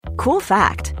Cool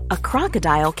fact, a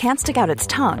crocodile can't stick out its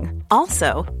tongue.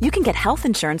 Also, you can get health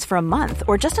insurance for a month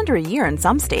or just under a year in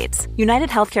some states. United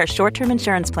Healthcare short-term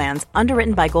insurance plans,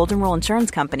 underwritten by Golden Rule Insurance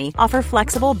Company, offer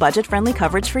flexible, budget-friendly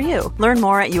coverage for you. Learn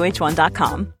more at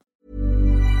uh1.com.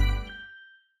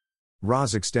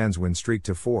 ROS extends win streak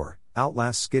to 4,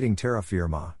 outlasts skidding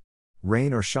Terrafirma.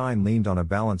 Rain or shine leaned on a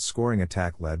balanced scoring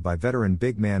attack led by veteran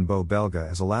big man Bo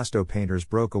Belga as Elasto Painters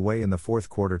broke away in the fourth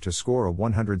quarter to score a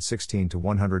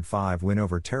 116-105 win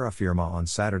over Terrafirma on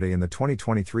Saturday in the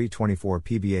 2023-24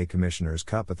 PBA Commissioners'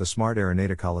 Cup at the Smart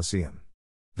Araneta Coliseum.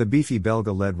 The beefy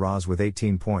Belga led ROS with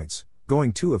 18 points,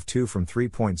 going 2 of 2 from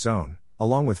three-point zone,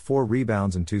 along with 4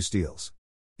 rebounds and 2 steals.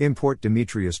 Import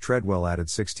Demetrius Treadwell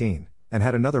added 16, and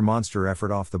had another monster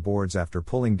effort off the boards after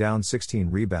pulling down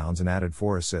 16 rebounds and added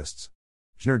 4 assists.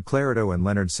 Jnerd Clarito and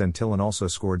Leonard Centillon also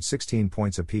scored 16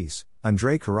 points apiece.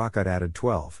 Andre Karakat added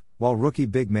 12, while rookie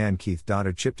big man Keith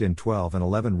Dada chipped in 12 and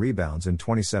 11 rebounds in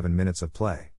 27 minutes of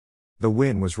play. The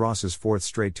win was ROS's 4th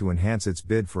straight to enhance its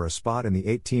bid for a spot in the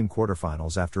 8-team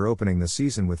quarterfinals after opening the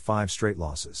season with 5 straight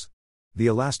losses. The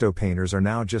Elasto Painters are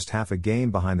now just half a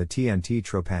game behind the TNT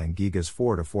Tropang Gigas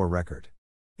 4-4 record.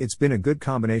 It's been a good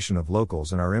combination of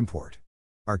locals and our import.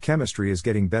 Our chemistry is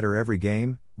getting better every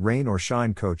game, rain or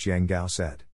shine, Coach Yang Gao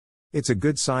said. It's a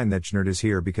good sign that Jnerd is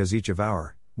here because each of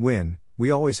our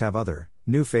we always have other,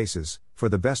 new faces, for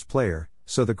the best player,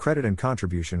 so the credit and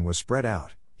contribution was spread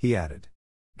out, he added.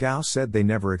 Gao said they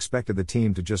never expected the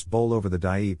team to just bowl over the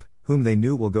Daip, whom they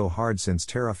knew will go hard since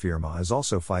Terrafirma is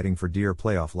also fighting for dear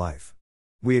playoff life.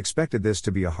 We expected this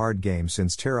to be a hard game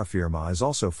since Terrafirma is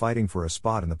also fighting for a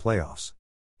spot in the playoffs.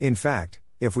 In fact,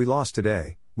 if we lost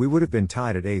today, we would have been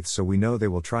tied at 8th, so we know they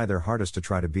will try their hardest to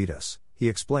try to beat us, he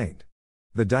explained.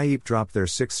 The Daip dropped their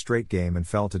 6th straight game and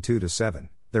fell to 2-7,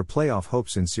 their playoff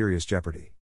hopes in serious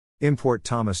jeopardy. Import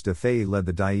Thomas Dethay led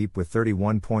the Daip with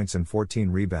 31 points and 14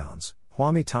 rebounds,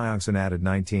 Hwami Tyongson added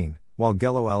 19, while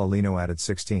Gelo Alalino added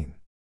 16.